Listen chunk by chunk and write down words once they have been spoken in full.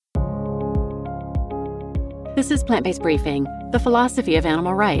This is Plant-Based Briefing, The Philosophy of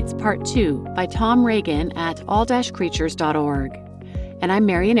Animal Rights, Part 2, by Tom Regan at all-creatures.org. And I'm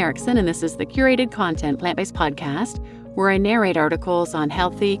Marian Erickson, and this is the curated content plant-based podcast where I narrate articles on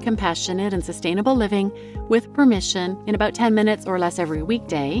healthy, compassionate, and sustainable living with permission in about 10 minutes or less every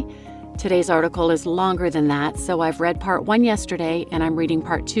weekday. Today's article is longer than that, so I've read Part 1 yesterday, and I'm reading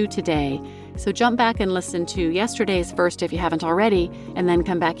Part 2 today. So jump back and listen to yesterday's first if you haven't already, and then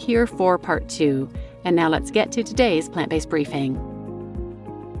come back here for Part 2. And now let's get to today's plant-based briefing.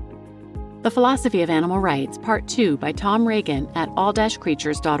 The Philosophy of Animal Rights, Part 2, by Tom Regan at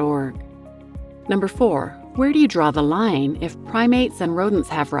all-creatures.org. Number 4. Where do you draw the line? If primates and rodents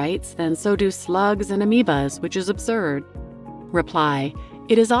have rights, then so do slugs and amoebas, which is absurd. Reply.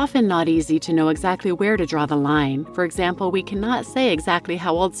 It is often not easy to know exactly where to draw the line. For example, we cannot say exactly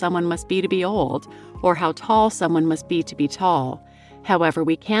how old someone must be old, or how tall someone must be to be tall. However,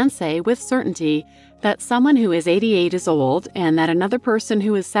 we can say with certainty that someone who is 88 is old and that another person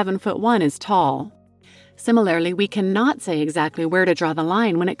who is 7'1" is tall. Similarly, we cannot say exactly where to draw the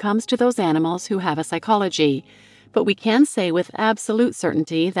line when it comes to those animals who have a psychology. But we can say with absolute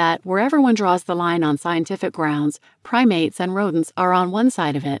certainty that wherever one draws the line on scientific grounds, primates and rodents are on one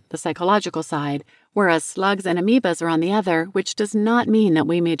side of it, the psychological side, whereas slugs and amoebas are on the other, which does not mean that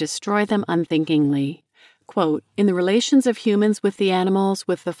we may destroy them unthinkingly. Quote, in the relations of humans with the animals,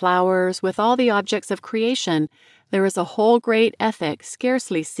 with the flowers, with all the objects of creation, there is a whole great ethic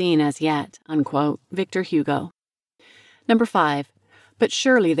scarcely seen as yet, unquote. Victor Hugo. Number 5. But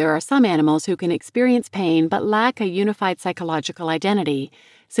surely there are some animals who can experience pain but lack a unified psychological identity.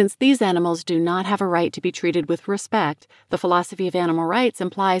 Since these animals do not have a right to be treated with respect, the philosophy of animal rights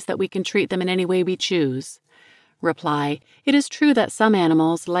implies that we can treat them in any way we choose. Reply. It is true that some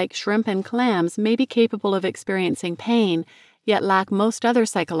animals, like shrimp and clams, may be capable of experiencing pain, yet lack most other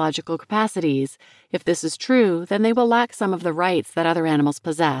psychological capacities. If this is true, then they will lack some of the rights that other animals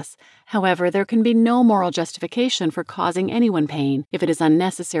possess. However, there can be no moral justification for causing anyone pain if it is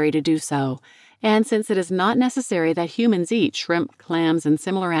unnecessary to do so. And since it is not necessary that humans eat shrimp, clams, and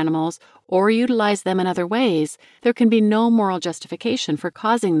similar animals, or utilize them in other ways, there can be no moral justification for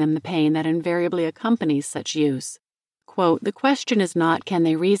causing them the pain that invariably accompanies such use. Quote, the question is not can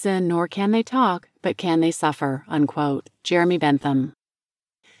they reason nor can they talk, but can they suffer, unquote. Jeremy Bentham.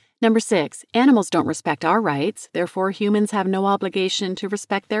 Number 6. Animals don't respect our rights, therefore humans have no obligation to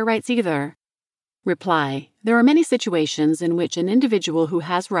respect their rights either. Reply. There are many situations in which an individual who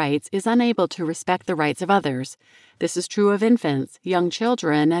has rights is unable to respect the rights of others. This is true of infants, young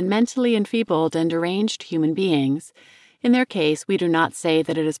children, and mentally enfeebled and deranged human beings. In their case, we do not say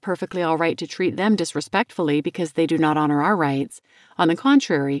that it is perfectly all right to treat them disrespectfully because they do not honor our rights. On the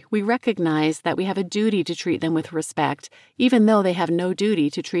contrary, we recognize that we have a duty to treat them with respect, even though they have no duty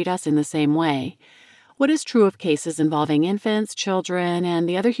to treat us in the same way. What is true of cases involving infants, children, and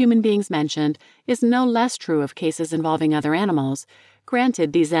the other human beings mentioned is no less true of cases involving other animals.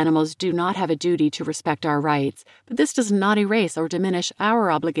 Granted, these animals do not have a duty to respect our rights, but this does not erase or diminish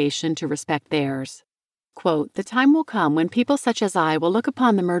our obligation to respect theirs. Quote, the time will come when people such as I will look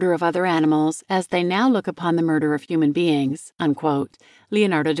upon the murder of other animals as they now look upon the murder of human beings, unquote.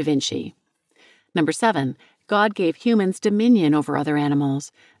 Leonardo da Vinci. Number 7. God gave humans dominion over other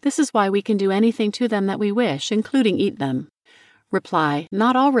animals. This is why we can do anything to them that we wish, including eat them. Reply.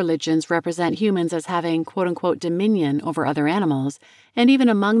 Not all religions represent humans as having quote-unquote dominion over other animals, and even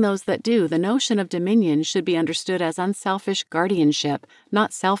among those that do, the notion of dominion should be understood as unselfish guardianship,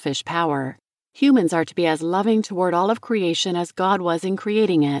 not selfish power. Humans are to be as loving toward all of creation as God was in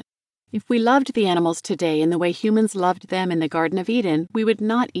creating it. If we loved the animals today in the way humans loved them in the Garden of Eden, we would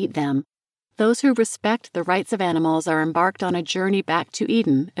not eat them. Those who respect the rights of animals are embarked on a journey back to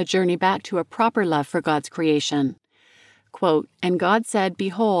Eden, a journey back to a proper love for God's creation. Quote, and God said,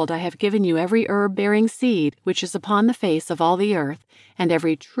 behold, I have given you every herb bearing seed, which is upon the face of all the earth, and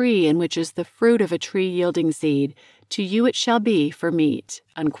every tree in which is the fruit of a tree yielding seed. To you it shall be for meat,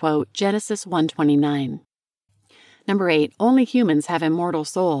 unquote. Genesis 1:29. Number 8. Only humans have immortal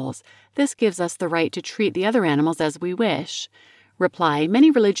souls. This gives us the right to treat the other animals as we wish. Reply.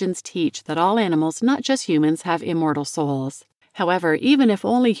 Many religions teach that all animals, not just humans, have immortal souls. However, even if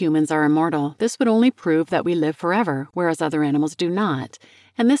only humans are immortal, this would only prove that we live forever, whereas other animals do not.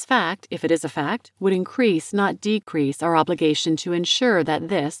 And this fact, if it is a fact, would increase, not decrease, our obligation to ensure that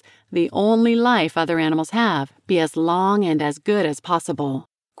this, the only life other animals have, be as long and as good as possible.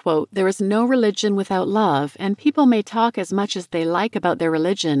 Quote, there is no religion without love, and people may talk as much as they like about their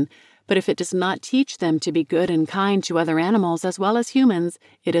religion, but if it does not teach them to be good and kind to other animals as well as humans,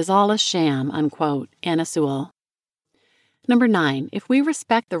 it is all a sham, unquote. Anna Sewell. Number 9, if we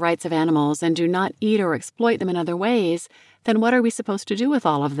respect the rights of animals and do not eat or exploit them in other ways, then what are we supposed to do with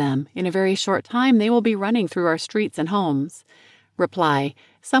all of them? In a very short time, they will be running through our streets and homes. Reply,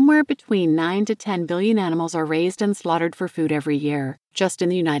 somewhere between 9 to 10 billion animals are raised and slaughtered for food every year, just in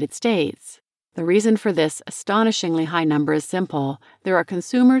the United States. The reason for this astonishingly high number is simple. There are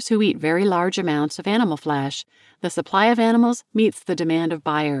consumers who eat very large amounts of animal flesh. The supply of animals meets the demand of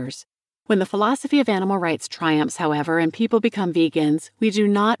buyers. When the philosophy of animal rights triumphs, however, and people become vegans, we do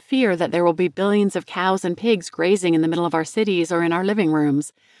not fear that there will be billions of cows and pigs grazing in the middle of our cities or in our living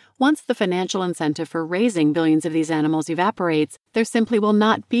rooms. Once the financial incentive for raising billions of these animals evaporates, there simply will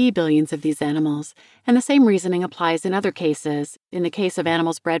not be billions of these animals. And the same reasoning applies in other cases. In the case of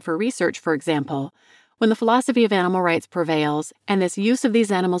animals bred for research, for example. When the philosophy of animal rights prevails, and this use of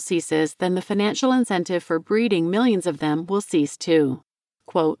these animals ceases, then the financial incentive for breeding millions of them will cease too.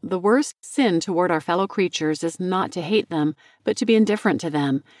 Quote, the worst sin toward our fellow creatures is not to hate them, but to be indifferent to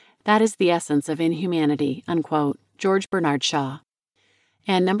them. That is the essence of inhumanity, unquote. George Bernard Shaw.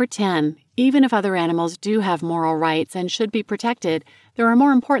 And number 10, even if other animals do have moral rights and should be protected, there are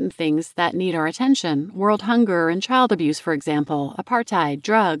more important things that need our attention. World hunger and child abuse, for example, apartheid,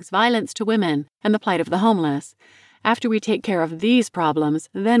 drugs, violence to women, and the plight of the homeless. After we take care of these problems,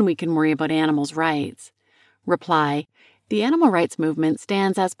 then we can worry about animals' rights. Reply, the animal rights movement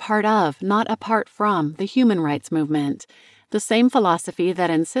stands as part of, not apart from, the human rights movement. The same philosophy that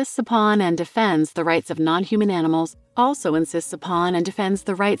insists upon and defends the rights of non-human animals also insists upon and defends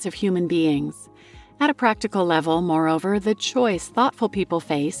the rights of human beings. At a practical level, moreover, the choice thoughtful people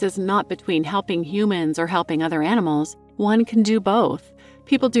face is not between helping humans or helping other animals. One can do both.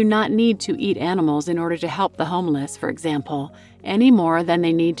 People do not need to eat animals in order to help the homeless, for example, any more than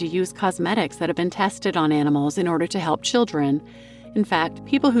they need to use cosmetics that have been tested on animals in order to help children. In fact,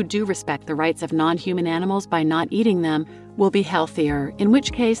 people who do respect the rights of non-human animals by not eating them will be healthier, in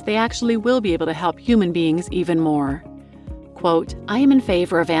which case they actually will be able to help human beings even more. Quote, I am in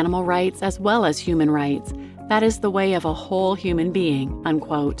favor of animal rights as well as human rights. That is the way of a whole human being,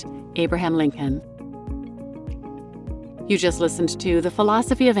 unquote. Abraham Lincoln. You just listened to The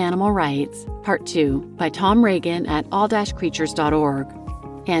Philosophy of Animal Rights, Part 2, by Tom Regan at all-creatures.org.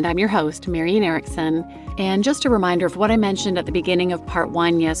 And I'm your host, Marian Erickson. And just a reminder of what I mentioned at the beginning of Part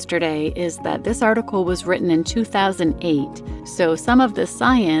 1 yesterday is that this article was written in 2008, so some of the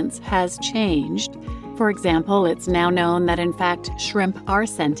science has changed. For example, it's now known that, in fact, shrimp are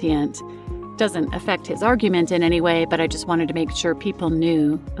sentient. Doesn't affect his argument in any way, but I just wanted to make sure people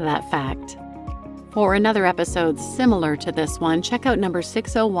knew that fact. For another episode similar to this one, check out number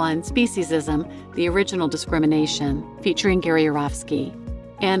 601, Speciesism, the Original Discrimination, featuring Gary Yourofsky.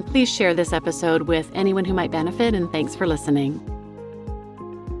 And please share this episode with anyone who might benefit, and thanks for listening.